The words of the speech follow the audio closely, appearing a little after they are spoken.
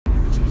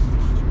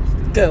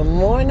Good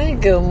morning,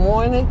 good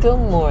morning, good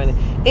morning.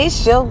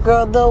 It's your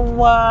girl, the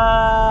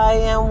why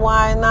and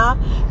why not?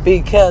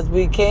 Because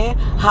we can.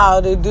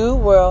 How to do,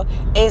 world.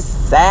 It's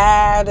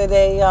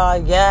Saturday, y'all.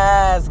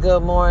 Yes,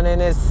 good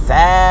morning. It's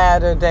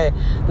Saturday.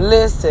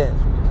 Listen,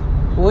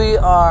 we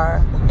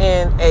are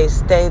in a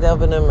state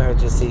of an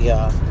emergency,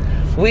 y'all.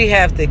 We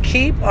have to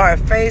keep our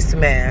face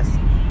mask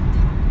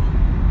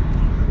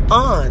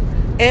on,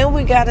 and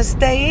we got to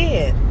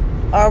stay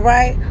in. All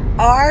right?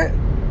 Our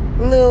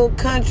little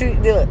country,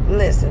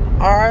 listen,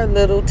 our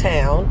little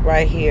town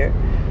right here,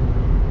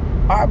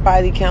 our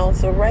body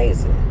counts are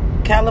raising.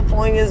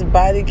 California's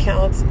body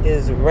counts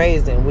is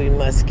raising. We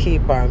must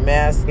keep our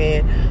mask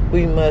in.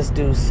 We must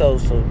do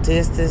social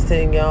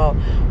distancing, y'all.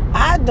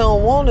 I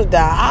don't want to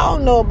die. I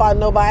don't know about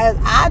nobody else.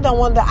 I don't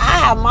want to die. I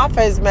have my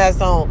face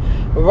mask on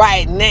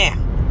right now.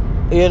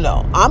 You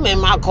know, I'm in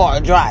my car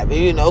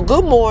driving,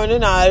 good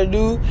morning, I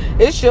do.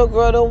 It's your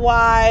girl, the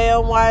why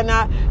and why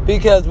not?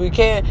 Because we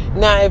can.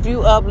 Now, if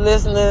you up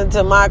listening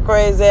to my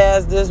crazy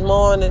ass this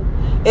morning,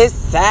 it's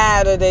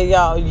Saturday,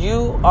 y'all.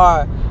 You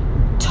are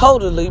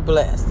totally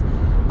blessed.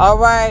 All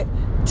right?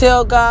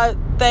 Tell God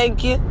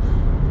thank you.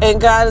 And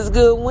God is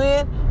good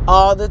when?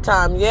 All the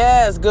time.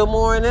 Yes, good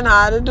morning,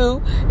 how to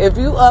do. If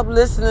you up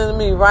listening to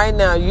me right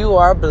now, you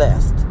are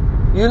blessed.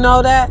 You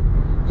know that?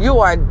 You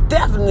are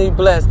definitely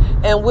blessed.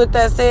 And with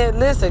that said,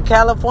 listen,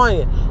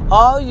 California,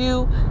 all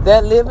you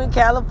that live in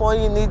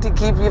California need to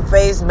keep your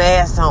face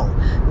mask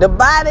on. The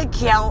body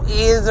count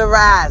is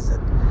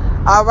rising.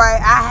 All right?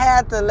 I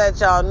had to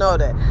let y'all know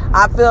that.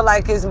 I feel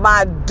like it's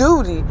my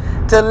duty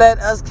to let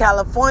us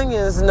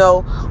Californians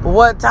know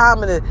what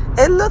time it is.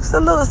 It looks a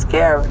little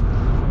scary.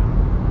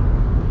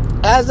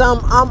 As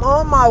I'm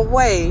on my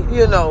way,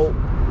 on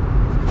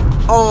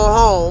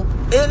home,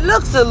 it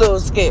looks a little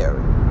scary.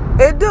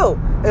 It do.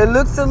 It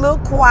looks a little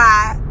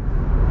quiet.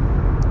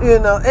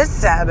 It's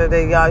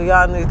Saturday, y'all.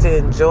 Y'all need to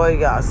enjoy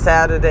y'all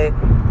Saturday.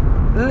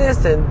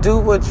 Listen, do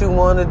what you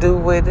want to do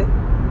with it.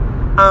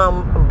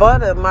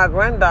 But my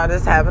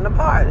granddaughter's having a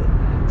party.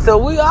 So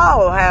we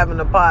all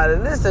having a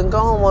party. Listen, go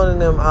on one of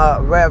them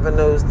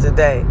revenues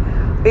today.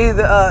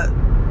 Either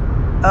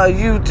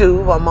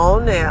YouTube, I'm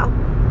on now.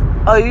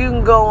 Or you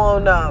can go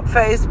on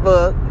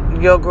Facebook,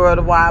 Your Girl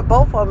the Why.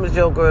 Both of them is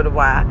Your Girl the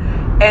Why.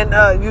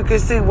 And you can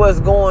see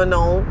what's going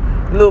on.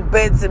 Little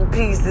bits and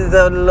pieces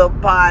of the little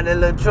party,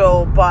 little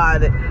troll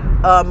party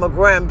my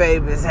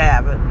grandbaby's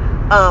having.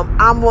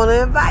 I'm going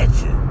to invite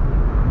you.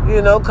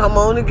 Come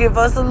on and give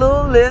us a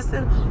little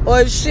listen.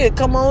 Or shit,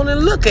 come on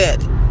and look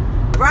at it.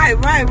 Right.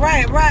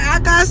 I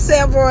got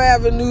several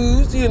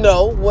avenues,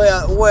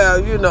 where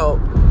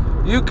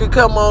you can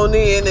come on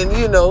in and,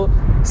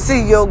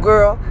 see your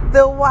girl.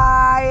 The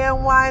why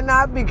and why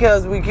not?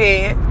 Because we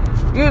can.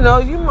 You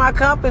my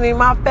company,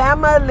 my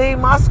family,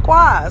 my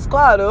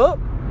squad up.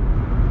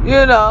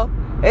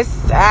 It's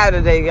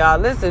Saturday, y'all.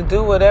 Listen,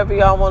 do whatever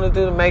y'all want to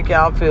do to make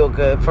y'all feel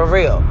good, for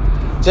real.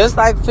 Just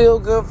like Feel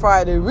Good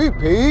Friday,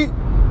 repeat.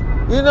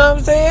 You know what I'm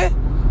saying?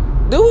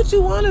 Do what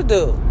you want to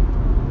do.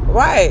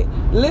 Right.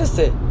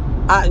 Listen,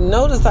 I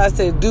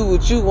said do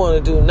what you want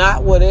to do,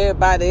 not what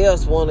everybody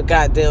else want to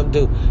goddamn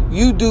do.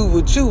 You do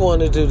what you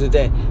want to do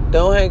today.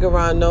 Don't hang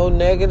around no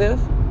negative,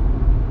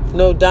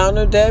 no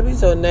downer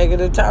Debbies or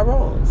negative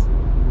Tyrones.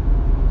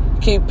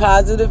 Keep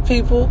positive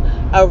people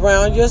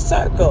around your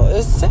circle.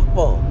 It's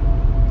simple.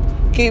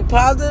 Keep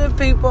positive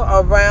people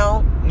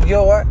around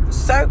your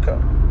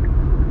circle.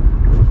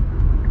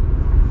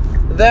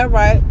 That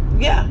right?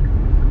 Yeah.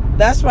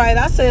 That's right.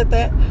 I said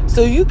that.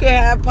 So you can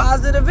have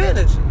positive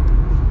energy.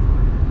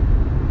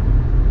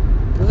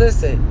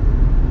 Listen.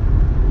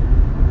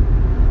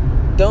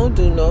 Don't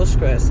do no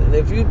stressing.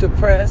 If you're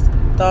depressed,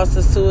 thoughts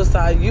of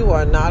suicide, you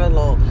are not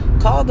alone.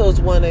 Call those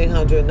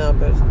 1-800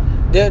 numbers.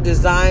 They're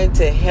designed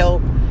to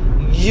help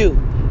you.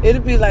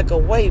 It'll be like a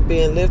weight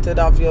being lifted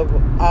off your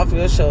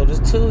shoulders.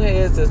 Two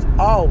heads is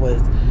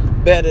always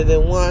better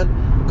than one.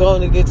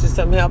 Going to get you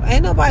some help.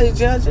 Ain't nobody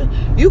judging.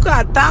 You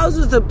got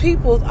thousands of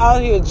people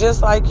out here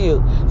just like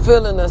you,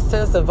 feeling a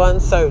sense of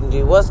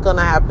uncertainty. What's going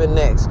to happen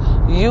next?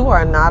 You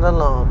are not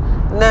alone.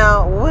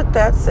 Now, with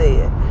that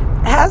said,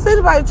 has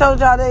anybody told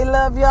y'all they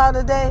love y'all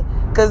today?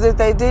 Because if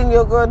they didn't,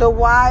 your girl, the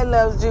why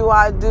loves you.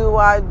 I do.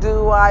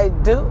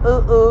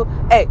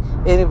 Hey,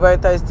 any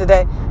birthdays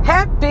today?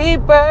 Happy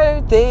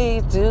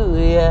birthday to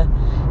ya.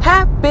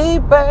 Happy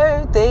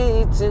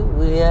birthday to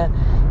ya.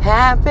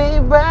 Happy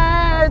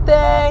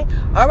birthday.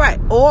 All right.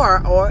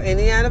 Or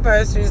any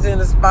anniversaries in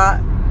the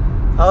spot.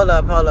 Hold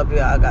up, y'all. I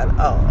got it.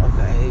 Oh,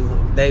 okay.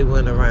 They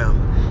went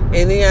around.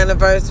 Any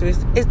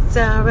anniversaries? It's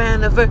our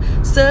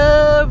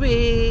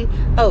anniversary.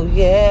 Oh,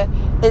 yeah.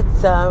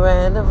 It's our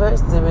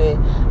anniversary.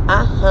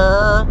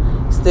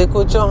 Stick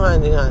with your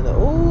honey.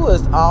 Ooh,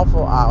 it's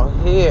awful out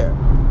here.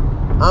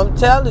 I'm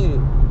telling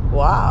you.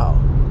 Wow.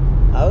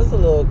 I was a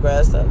little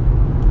aggressive.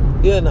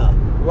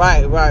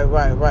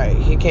 Right.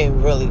 He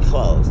came really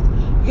close.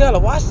 You gotta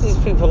watch these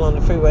people on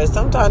the freeway.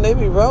 Sometimes they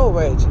be road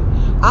raging.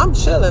 I'm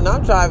chilling.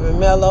 I'm driving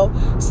mellow.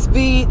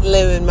 Speed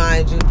limit,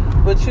 mind you.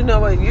 But you know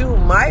what? You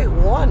might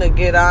want to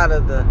get out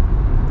of the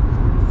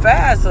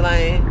fast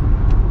lane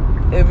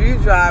if you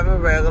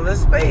driving regular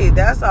speed.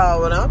 That's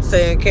all what I'm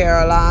saying,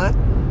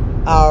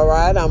 Caroline. All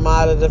right, I'm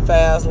out of the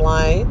fast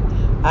lane.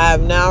 I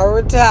have now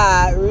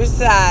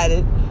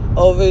resided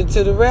over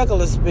into the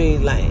regular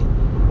speed lane.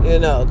 You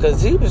know,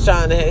 because he was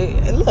trying to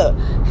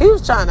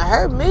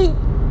hurt me.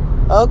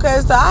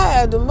 Okay, so I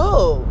had to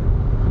move.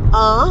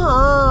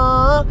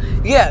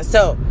 Yeah,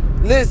 so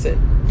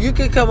listen, you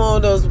can come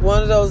on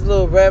one of those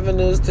little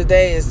revenues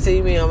today and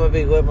see me. I'm gonna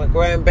be with my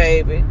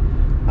grandbaby.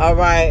 All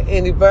right,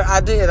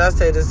 I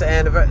said this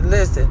anniversary.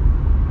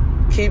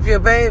 Listen, keep your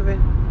baby.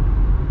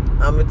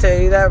 I'm gonna tell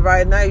you that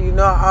right now. You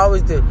know I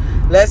always do.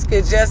 Let's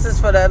get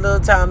justice for that little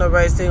town of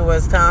Racine,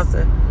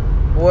 Wisconsin,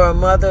 where a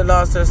mother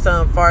lost her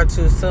son far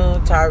too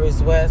soon,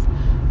 Tyrese West.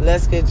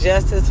 Let's get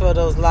justice for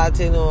those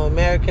Latino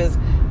Americans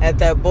at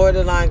that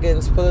borderline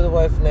getting split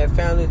away from their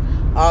families.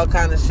 All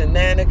kind of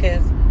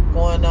shenanigans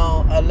going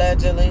on,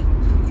 allegedly.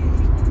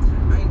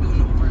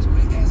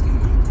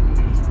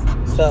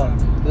 So,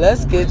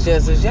 let's get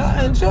justice.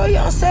 Y'all enjoy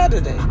y'all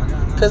Saturday.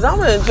 Because I'm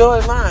going to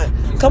enjoy mine.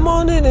 Come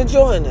on in and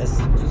join us.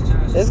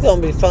 It's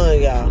going to be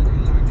fun, y'all.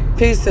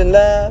 Peace and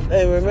love.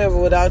 And remember,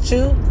 without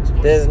you,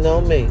 there's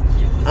no me.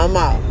 I'm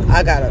out.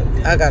 I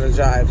gotta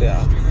drive,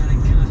 y'all.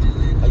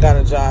 I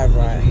gotta drive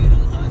right.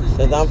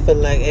 Because I'm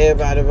feeling like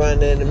everybody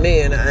running into me.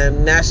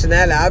 And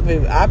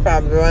nationality, I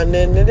probably running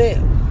into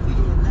them.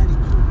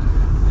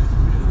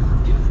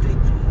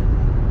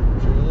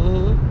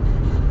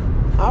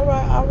 All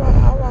right.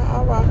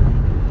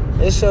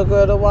 It's your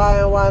girl, the why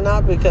and why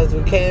not, because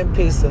we can.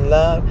 Peace and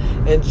love.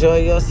 Enjoy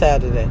your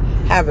Saturday.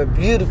 Have a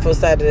beautiful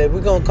Saturday.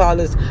 We're going to call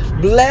this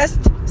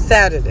Blessed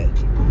Saturday.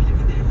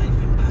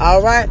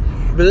 All right?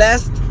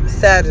 Blessed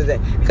Saturday.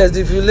 Because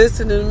if you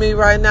listen to me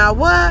right now,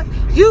 what?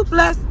 You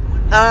blessed.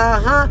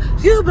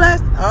 You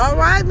blessed. All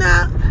right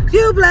now.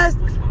 You blessed.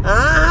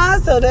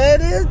 So there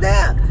it is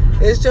there.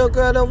 It's your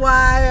girl, the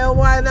why and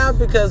why not,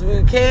 because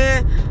we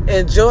can.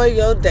 Enjoy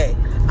your day.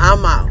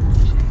 I'm out.